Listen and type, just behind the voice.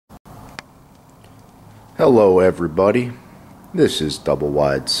Hello everybody, this is Double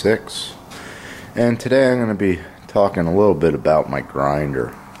Wide 6, and today I'm going to be talking a little bit about my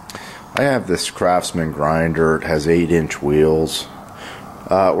grinder. I have this Craftsman grinder. It has 8-inch wheels.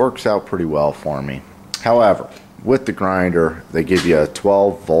 It works out pretty well for me. However, with the grinder they give you a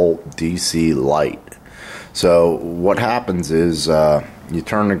 12 volt DC light. So what happens is you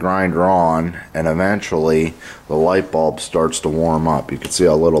turn the grinder on and eventually the light bulb starts to warm up. You can see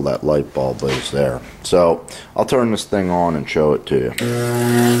how little that light bulb is there. So I'll turn this thing on and show it to you. And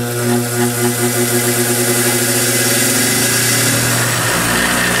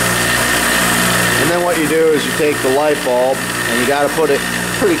then what you do is you take the light bulb and you got to put it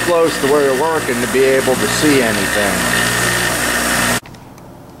pretty close to where you're working to be able to see anything.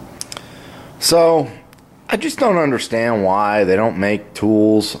 So I just don't understand why they don't make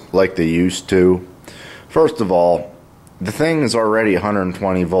tools like they used to. First of all, the thing is already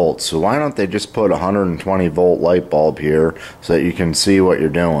 120 volts, so why don't they just put a 120 volt light bulb here so that you can see what you're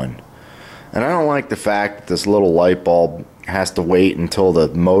doing? And I don't like the fact that this little light bulb has to wait until the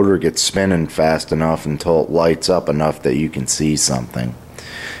motor gets spinning fast enough until it lights up enough that you can see something.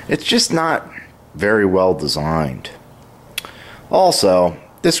 It's just not very well designed. Also,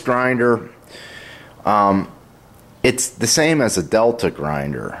 this grinder, it's the same as a Delta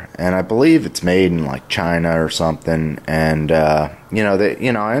grinder, and I believe it's made in like China or something. And I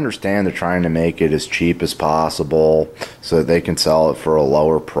understand they're trying to make it as cheap as possible so that they can sell it for a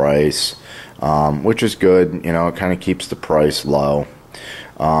lower price, which is good. It kind of keeps the price low,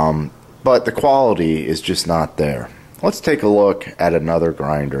 but the quality is just not there. Let's take a look at another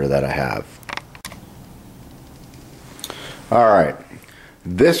grinder that I have. Alright,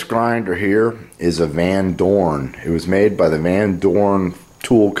 this grinder here is a Van Dorn. It was made by the Van Dorn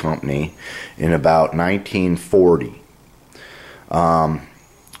Tool Company in about 1940.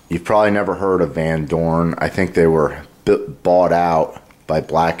 You've probably never heard of Van Dorn. I think they were bought out by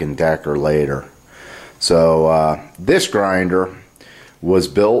Black & Decker later. So this grinder was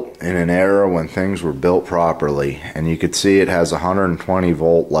built in an era when things were built properly, and you could see it has a 120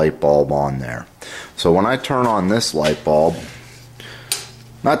 volt light bulb on there. So when I turn on this light bulb,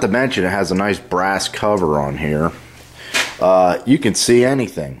 not to mention it has a nice brass cover on here, you can see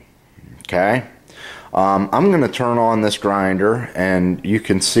anything. Okay, I'm going to turn on this grinder and you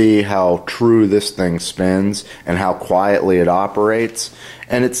can see how true this thing spins and how quietly it operates,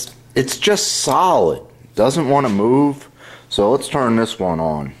 and it's just solid, doesn't want to move. So let's turn this one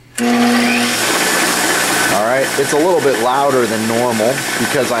on. Alright, it's a little bit louder than normal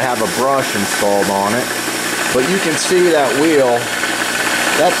because I have a brush installed on it, but you can see that wheel.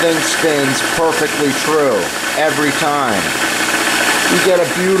 That thing spins perfectly true every time. You get a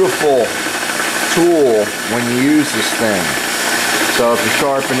beautiful tool when you use this thing. So if you're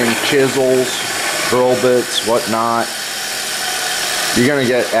sharpening chisels, drill bits, whatnot, you're going to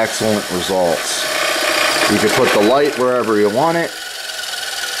get excellent results. You can put the light wherever you want it,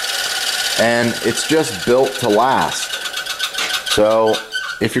 and it's just built to last. So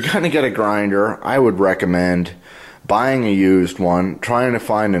if you're going to get a grinder, I would recommend buying a used one, trying to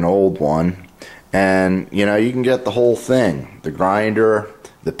find an old one, and you can get the whole thing. The grinder,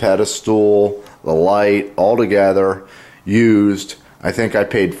 the pedestal, the light, all together, used. I think I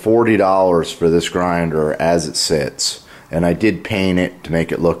paid $40 for this grinder as it sits. And I did paint it to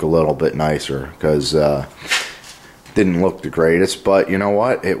make it look a little bit nicer because it didn't look the greatest. But you know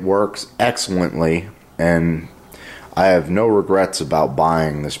what? It works excellently, and I have no regrets about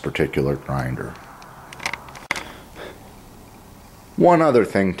buying this particular grinder. One other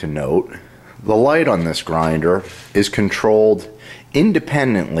thing to note, the light on this grinder is controlled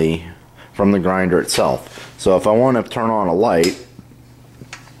independently from the grinder itself. So if I want to turn on a light,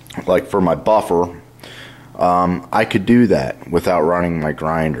 like for my buffer, I could do that without running my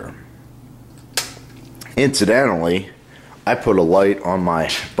grinder. Incidentally, I put a light on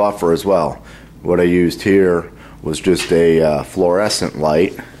my buffer as well. What I used here was just a fluorescent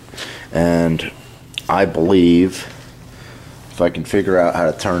light, and I believe, if I can figure out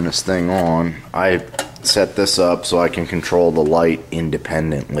how to turn this thing on, I set this up so I can control the light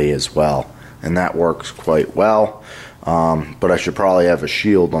independently as well, and that works quite well. But I should probably have a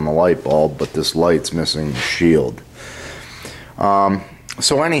shield on the light bulb, but this light's missing the shield.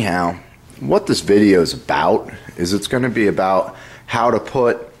 So anyhow, what this video is about is it's going to be about how to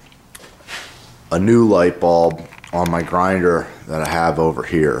put a new light bulb on my grinder that I have over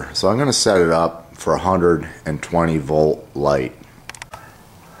here. So I'm going to set it up for 120 volt light.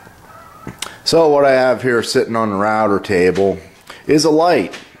 So what I have here sitting on the router table is a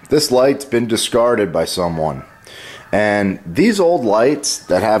light. This light's been discarded by someone, And these old lights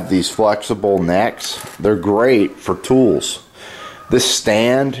that have these flexible necks, they're great for tools. This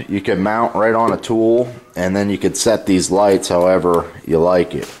stand you can mount right on a tool, and then you could set these lights however you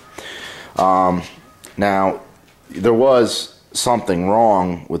like it. Now, there was something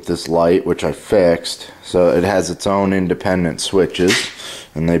wrong with this light, which I fixed. So it has its own independent switches,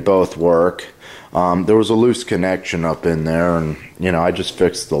 and they both work. There was a loose connection up in there, and I just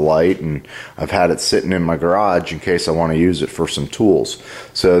fixed the light, and I've had it sitting in my garage in case I want to use it for some tools.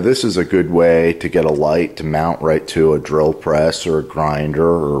 So this is a good way to get a light to mount right to a drill press or a grinder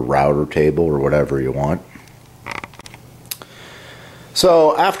or a router table or whatever you want.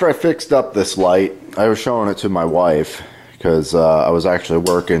 So after I fixed up this light, I was showing it to my wife because I was actually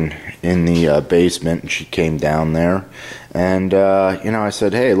working in the basement, and she came down there, and I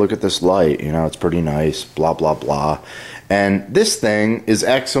said, hey, look at this light, it's pretty nice, blah blah blah. And this thing is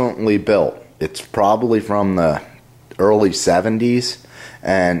excellently built. It's probably from the early 70s,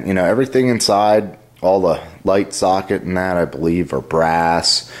 and everything inside, all the light socket and that, I believe, are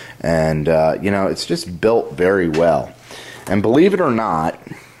brass, and it's just built very well. And believe it or not,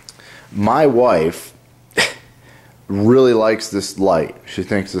 my wife really likes this light. She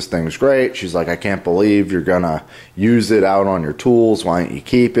thinks this thing's great. She's like, I can't believe you're gonna use it out on your tools. Why don't you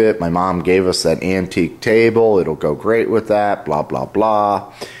keep it? My mom gave us that antique table. It'll go great with that, blah blah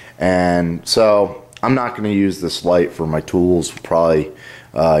blah. And so I'm not going to use this light for my tools. We'll probably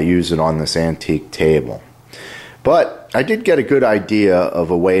use it on this antique table. But I did get a good idea of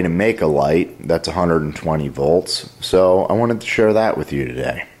a way to make a light that's 120 volts, so I wanted to share that with you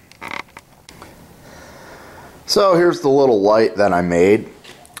today. So here's the little light that I made.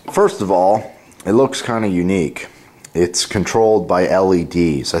 First of all, it looks kind of unique. It's controlled by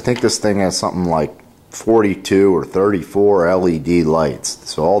LEDs. I think this thing has something like 42 or 34 LED lights.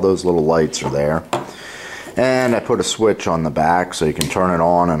 So all those little lights are there. And I put a switch on the back so you can turn it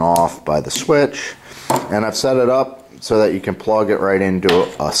on and off by the switch. And I've set it up so that you can plug it right into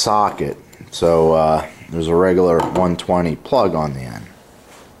a socket. So there's a regular 120 plug on the end.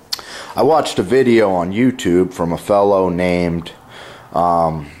 I watched a video on YouTube from a fellow named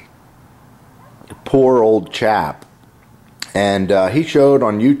Poroldchap, and he showed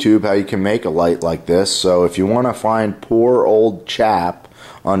on YouTube how you can make a light like this. So if you want to find Poroldchap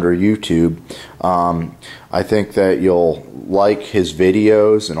under YouTube, I think that you'll like his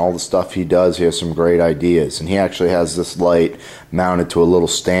videos and all the stuff he does. He has some great ideas, and he actually has this light mounted to a little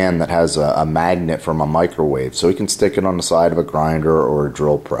stand that has a magnet from a microwave, so he can stick it on the side of a grinder or a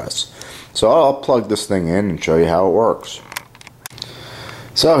drill press. So I'll plug this thing in and show you how it works.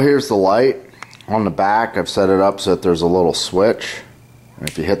 So here's the light. On the back, I've set it up so that there's a little switch, and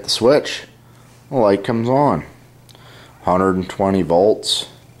if you hit the switch, the light comes on. 120 volts,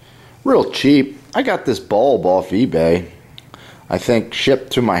 real cheap. I got this bulb off eBay. I think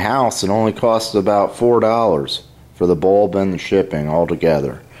shipped to my house, it only cost about $4 for the bulb and the shipping all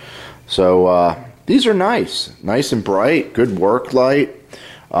together. So these are nice and bright, good work light.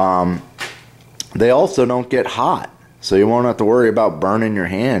 They also don't get hot, so you won't have to worry about burning your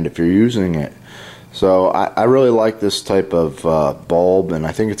hand if you're using it. So I really like this type of bulb, and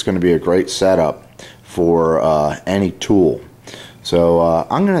I think it's going to be a great setup for any tool. So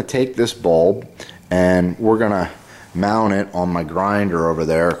I'm going to take this bulb, and we're going to mount it on my grinder over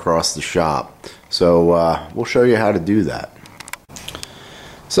there across the shop. So we'll show you how to do that.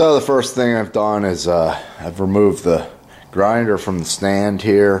 So the first thing I've done is I've removed the grinder from the stand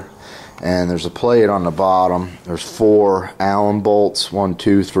here, and there's a plate on the bottom. There's 4 Allen bolts, 1,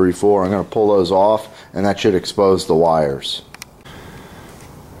 2, 3, 4. I'm going to pull those off, and that should expose the wires.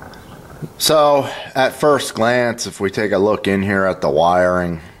 So at first glance, if we take a look in here at the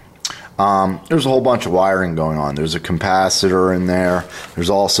wiring, there's a whole bunch of wiring going on. There's a capacitor in there.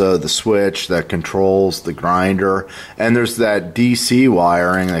 There's also the switch that controls the grinder, and there's that DC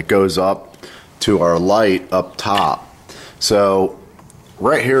wiring that goes up to our light up top. So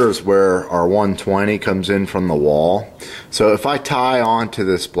right here is where our 120 comes in from the wall. So if I tie onto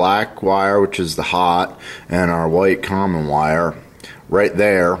this black wire, which is the hot, and our white common wire right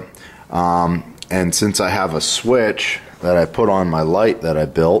there, and since I have a switch that I put on my light that I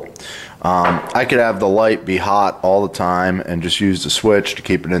built, I could have the light be hot all the time and just use the switch to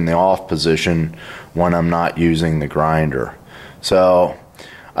keep it in the off position when I'm not using the grinder. So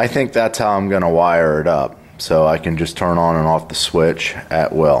I think that's how I'm going to wire it up, so I can just turn on and off the switch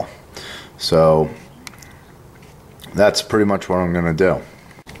at will. So that's pretty much what I'm going to do.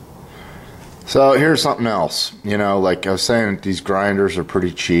 So here's something else. Like I was saying, these grinders are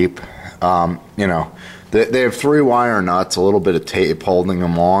pretty cheap. They have 3 wire nuts, a little bit of tape holding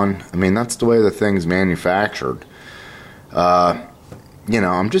them on. I mean, that's the way the thing's manufactured. You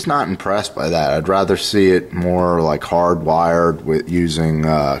know, I'm just not impressed by that. I'd rather see it more like hardwired with using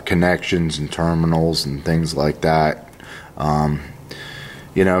connections and terminals and things like that.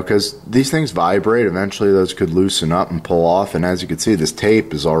 You know, because these things vibrate. Eventually those could loosen up and pull off, and as you can see, this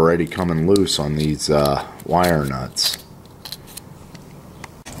tape is already coming loose on these wire nuts.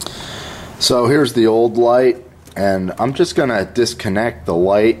 So here's the old light, and I'm just going to disconnect the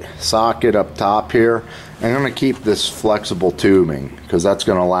light socket up top here. I'm going to keep this flexible tubing because that's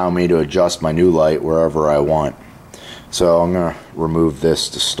going to allow me to adjust my new light wherever I want. So I'm going to remove this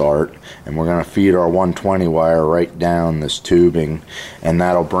to start, and we're going to feed our 120 wire right down this tubing, and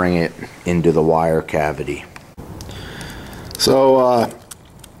that'll bring it into the wire cavity. So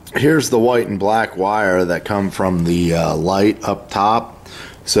here's the white and black wire that come from the light up top.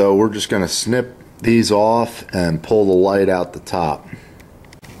 So we're just going to snip these off and pull the light out the top.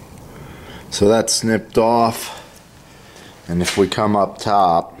 So that's snipped off, and if we come up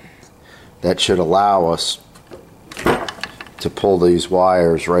top, that should allow us to pull these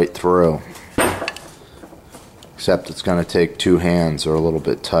wires right through, except it's going to take two hands. They're a little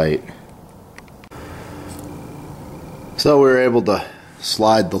bit tight. So we were able to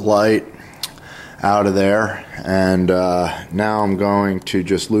slide the light out of there, and now I'm going to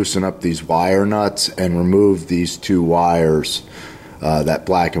just loosen up these wire nuts and remove these two wires, that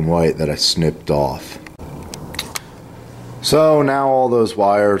black and white that I snipped off. So now all those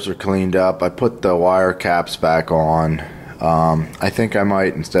wires are cleaned up. I put the wire caps back on. I think I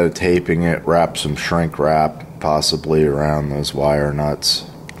might, instead of taping it, wrap some shrink wrap possibly around those wire nuts.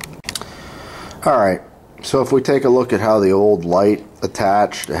 Alright, so if we take a look at how the old light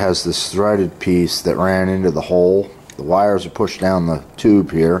attached, it has this threaded piece that ran into the hole. The wires are pushed down the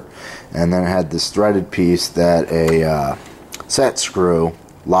tube here, and then it had this threaded piece that a set screw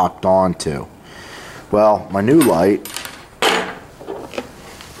locked onto. Well, my new light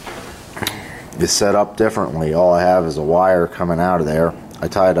is set up differently. All I have is a wire coming out of there. I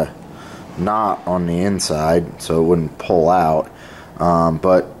tied a knot on the inside so it wouldn't pull out,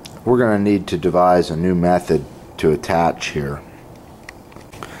 but we're going to need to devise a new method to attach here.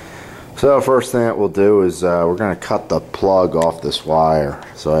 So first thing that we'll do is we're going to cut the plug off this wire.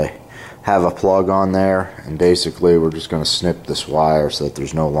 So I have a plug on there, and basically we're just going to snip this wire so that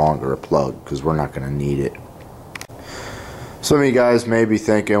there's no longer a plug, because we're not going to need it. Some of you guys may be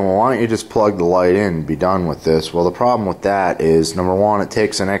thinking, well, why don't you just plug the light in and be done with this? Well, the problem with that is, number one, it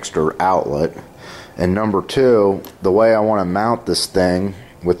takes an extra outlet, and number two, the way I want to mount this thing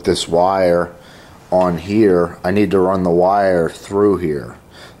with this wire on here, I need to run the wire through here.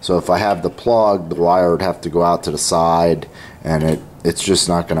 So if I have the plug, the wire would have to go out to the side, and it's just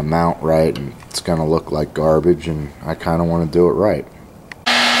not going to mount right, and it's going to look like garbage, and I kind of want to do it right.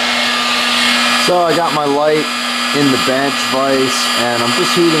 So I got my light in the bench vise, and I'm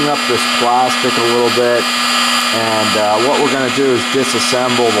just heating up this plastic a little bit, and what we're going to do is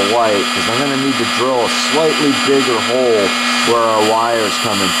disassemble the light, because I'm going to need to drill a slightly bigger hole where our wire is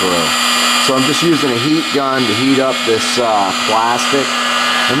coming through. So I'm just using a heat gun to heat up this plastic,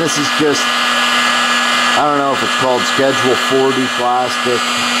 and this is just, I don't know if it's called Schedule 40 plastic.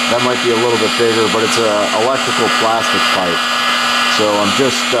 That might be a little bit bigger, but it's an electrical plastic pipe. So I'm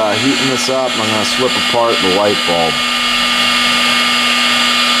just heating this up, and I'm going to slip apart the light bulb.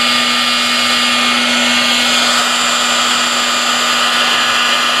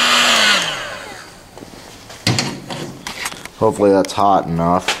 Hopefully that's hot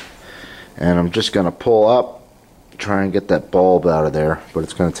enough. And I'm just going to pull up, try and get that bulb out of there, but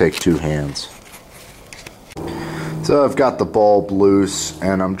it's going to take two hands. So I've got the bulb loose,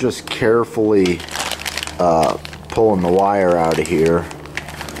 and I'm just carefully pulling the wire out of here.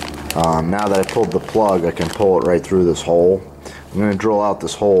 Now that I pulled the plug, I can pull it right through this hole. I'm going to drill out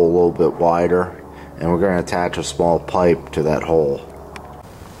this hole a little bit wider, and we're going to attach a small pipe to that hole.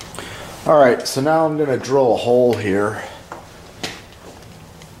 Alright, so now I'm going to drill a hole here,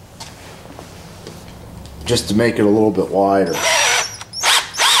 just to make it a little bit wider.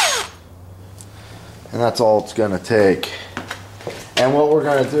 And that's all it's going to take. And what we're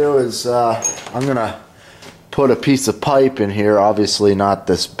going to do is I'm going to put a piece of pipe in here, obviously not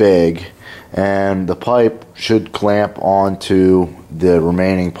this big, and the pipe should clamp onto the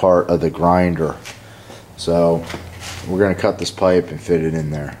remaining part of the grinder. So we're going to cut this pipe and fit it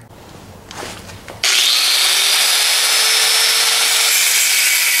in there.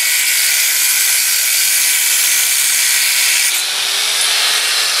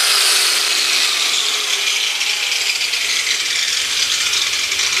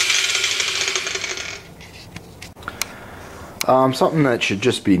 Something that should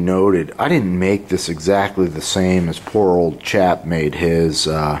just be noted, I didn't make this exactly the same as Poroldchap made his.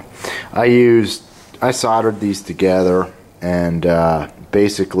 I soldered these together and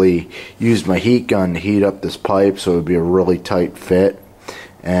basically used my heat gun to heat up this pipe so it would be a really tight fit.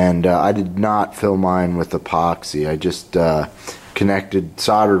 And I did not fill mine with epoxy. I just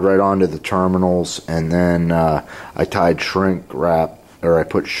soldered right onto the terminals, and then I tied shrink wrap, or I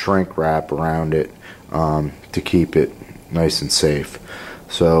put shrink wrap around it to keep it nice and safe.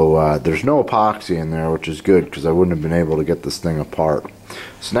 So there's no epoxy in there, which is good because I wouldn't have been able to get this thing apart.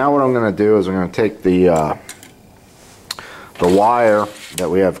 So now what I'm going to do is I'm going to take the wire that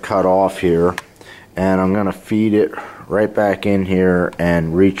we have cut off here, and I'm going to feed it right back in here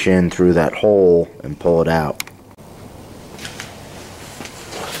and reach in through that hole and pull it out.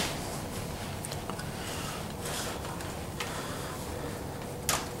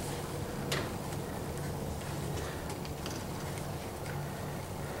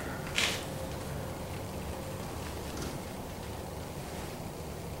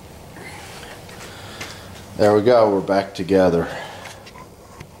 There we go, we're back together.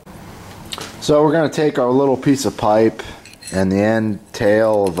 So we're going to take our little piece of pipe and the end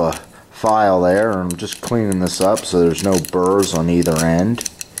tail of a file there, and I'm just cleaning this up so there's no burrs on either end.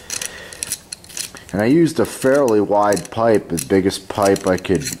 And I used a fairly wide pipe, the biggest pipe I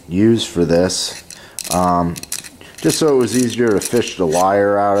could use for this, just so it was easier to fish the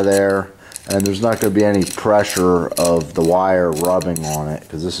wire out of there, and there's not going to be any pressure of the wire rubbing on it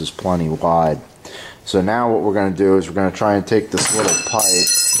because this is plenty wide. So now what we're going to do is we're going to try and take this little pipe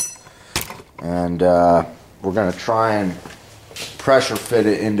and we're going to try and pressure fit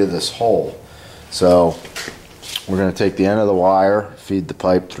it into this hole. So we're going to take the end of the wire, feed the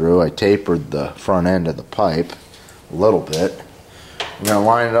pipe through. I tapered the front end of the pipe a little bit. We're going to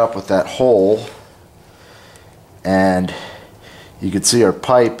line it up with that hole, and you can see our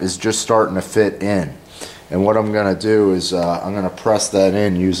pipe is just starting to fit in. And what I'm going to do is I'm going to press that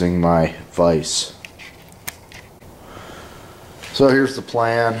in using my vise. So here's the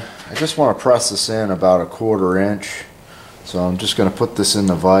plan. I just want to press this in about 1/4 inch. So I'm just going to put this in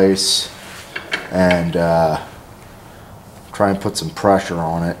the vise and try and put some pressure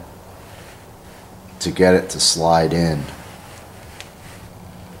on it to get it to slide in.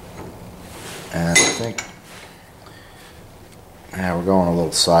 And I think, yeah, we're going a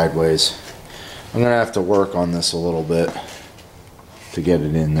little sideways. I'm going to have to work on this a little bit to get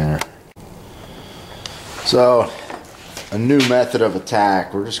it in there. So a new method of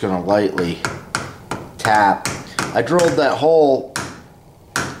attack, we're just going to lightly tap. I drilled that hole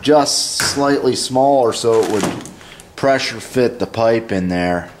just slightly smaller so it would pressure fit the pipe in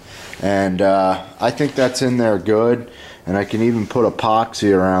there, and I think that's in there good, and I can even put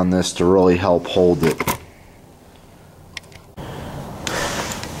epoxy around this to really help hold it.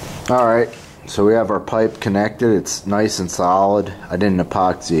 Alright, so we have our pipe connected. It's nice and solid. I didn't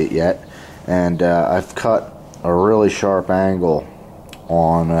epoxy it yet, and I've cut a really sharp angle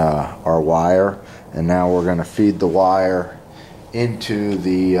on our wire, and now we're going to feed the wire into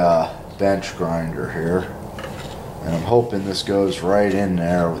the bench grinder here, and I'm hoping this goes right in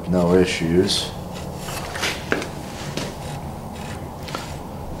there with no issues.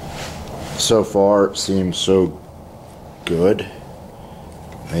 So far it seems so good.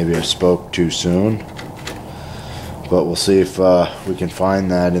 Maybe I spoke too soon, but we'll see if we can find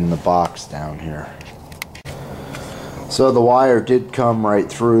that in the box down here. So the wire did come right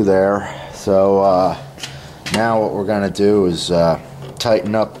through there. So now what we're going to do is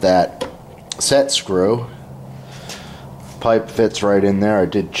tighten up that set screw. Pipe fits right in there. I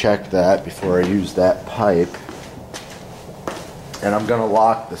did check that before I used that pipe. And I'm going to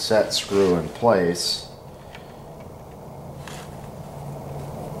lock the set screw in place.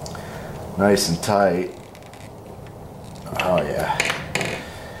 Nice and tight. Oh yeah.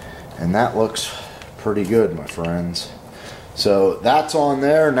 And that looks pretty good, my friends. So that's on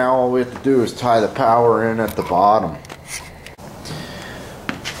there. Now all we have to do is tie the power in at the bottom.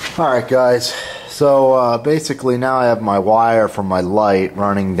 Alright guys, so basically now I have my wire from my light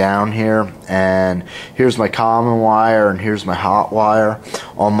running down here, and here's my common wire and here's my hot wire.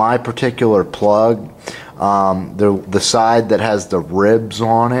 On my particular plug, the side that has the ribs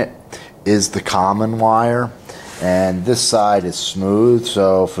on it is the common wire, and this side is smooth.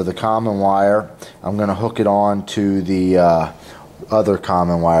 So for the common wire, I'm going to hook it on to the other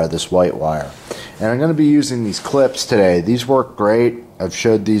common wire, this white wire. And I'm going to be using these clips today. These work great. I've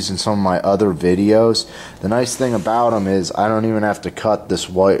showed these in some of my other videos. The nice thing about them is I don't even have to cut this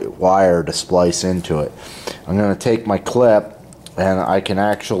white wire to splice into it. I'm going to take my clip and I can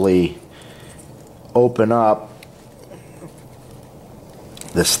actually open up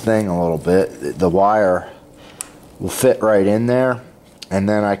this thing a little bit, the wire will fit right in there, and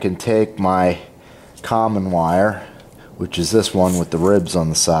then I can take my common wire, which is this one with the ribs on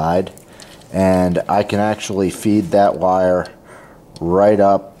the side, and I can actually feed that wire right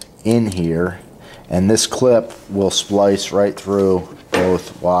up in here, and this clip will splice right through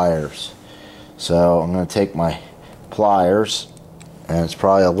both wires. So I'm going to take my pliers, and it's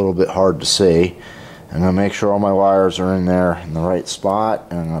probably a little bit hard to see. I'm going to make sure all my wires are in there in the right spot,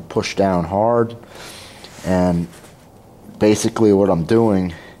 and I'm going to push down hard. And basically what I'm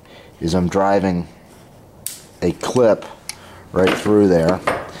doing is I'm driving a clip right through there,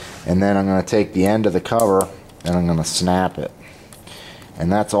 and then I'm going to take the end of the cover and I'm going to snap it.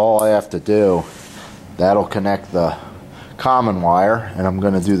 And that's all I have to do. That'll connect the common wire, and I'm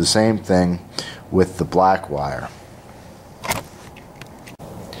going to do the same thing with the black wire.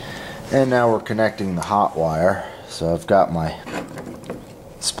 And now we're connecting the hot wire. So I've got my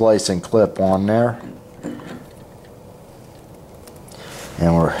splicing clip on there,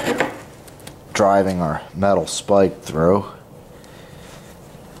 and we're driving our metal spike through.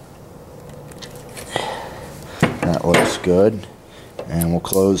 That looks good, and we'll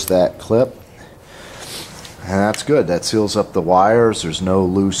close that clip, and that's good. That seals up the wires. There's no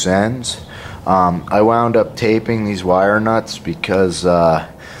loose ends. I wound up taping these wire nuts because I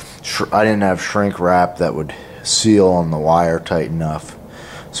didn't have shrink wrap that would seal on the wire tight enough.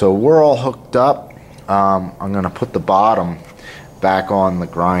 So we're all hooked up. I'm going to put the bottom back on the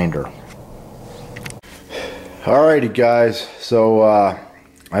grinder. Alrighty guys, so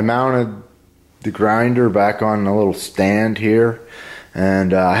I mounted the grinder back on a little stand here,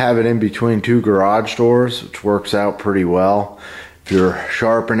 and I have it in between two garage doors, which works out pretty well. If you're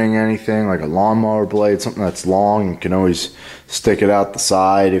sharpening anything like a lawnmower blade, something that's long, you can always stick it out the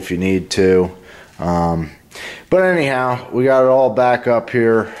side if you need to. But anyhow, we got it all back up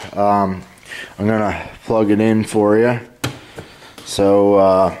here. I'm gonna plug it in for you,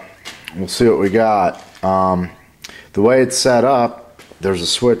 so we'll see what we got. The way it's set up, there's a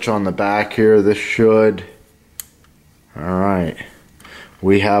switch on the back here. This should, alright,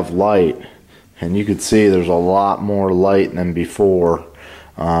 we have light. And you can see there's a lot more light than before.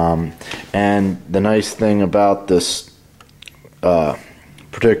 And the nice thing about this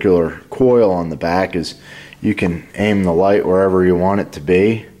particular coil on the back is you can aim the light wherever you want it to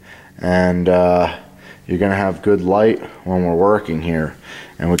be. And you're going to have good light when we're working here.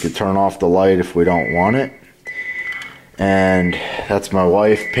 And we could turn off the light if we don't want it. And that's my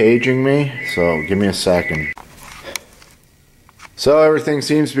wife paging me, so give me a second. So everything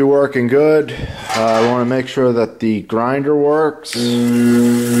seems to be working good. I want to make sure that the grinder works.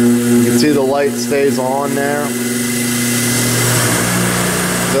 You can see the light stays on there.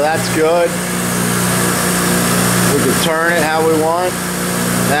 So that's good. We can turn it how we want.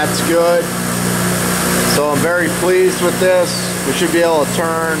 That's good. So I'm very pleased with this. We should be able to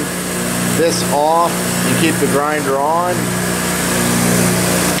turn this off and keep the grinder on.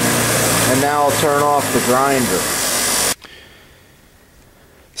 And now I'll turn off the grinder.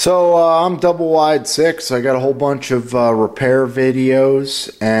 So I'm double wide 6. I got a whole bunch of repair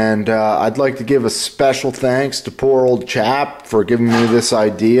videos, and I'd like to give a special thanks to Poroldchap for giving me this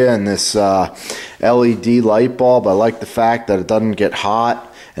idea and this LED light bulb. I like the fact that it doesn't get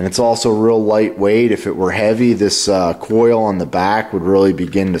hot, and it's also real lightweight. If it were heavy, this coil on the back would really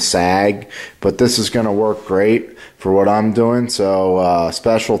begin to sag, but this is going to work great for what I'm doing. So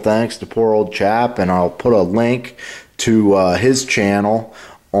special thanks to Poroldchap, and I'll put a link to his channel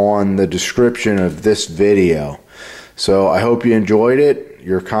on the description of this video. So I hope you enjoyed it.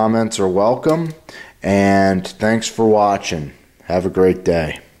 Your comments are welcome, and thanks for watching. Have a great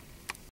day.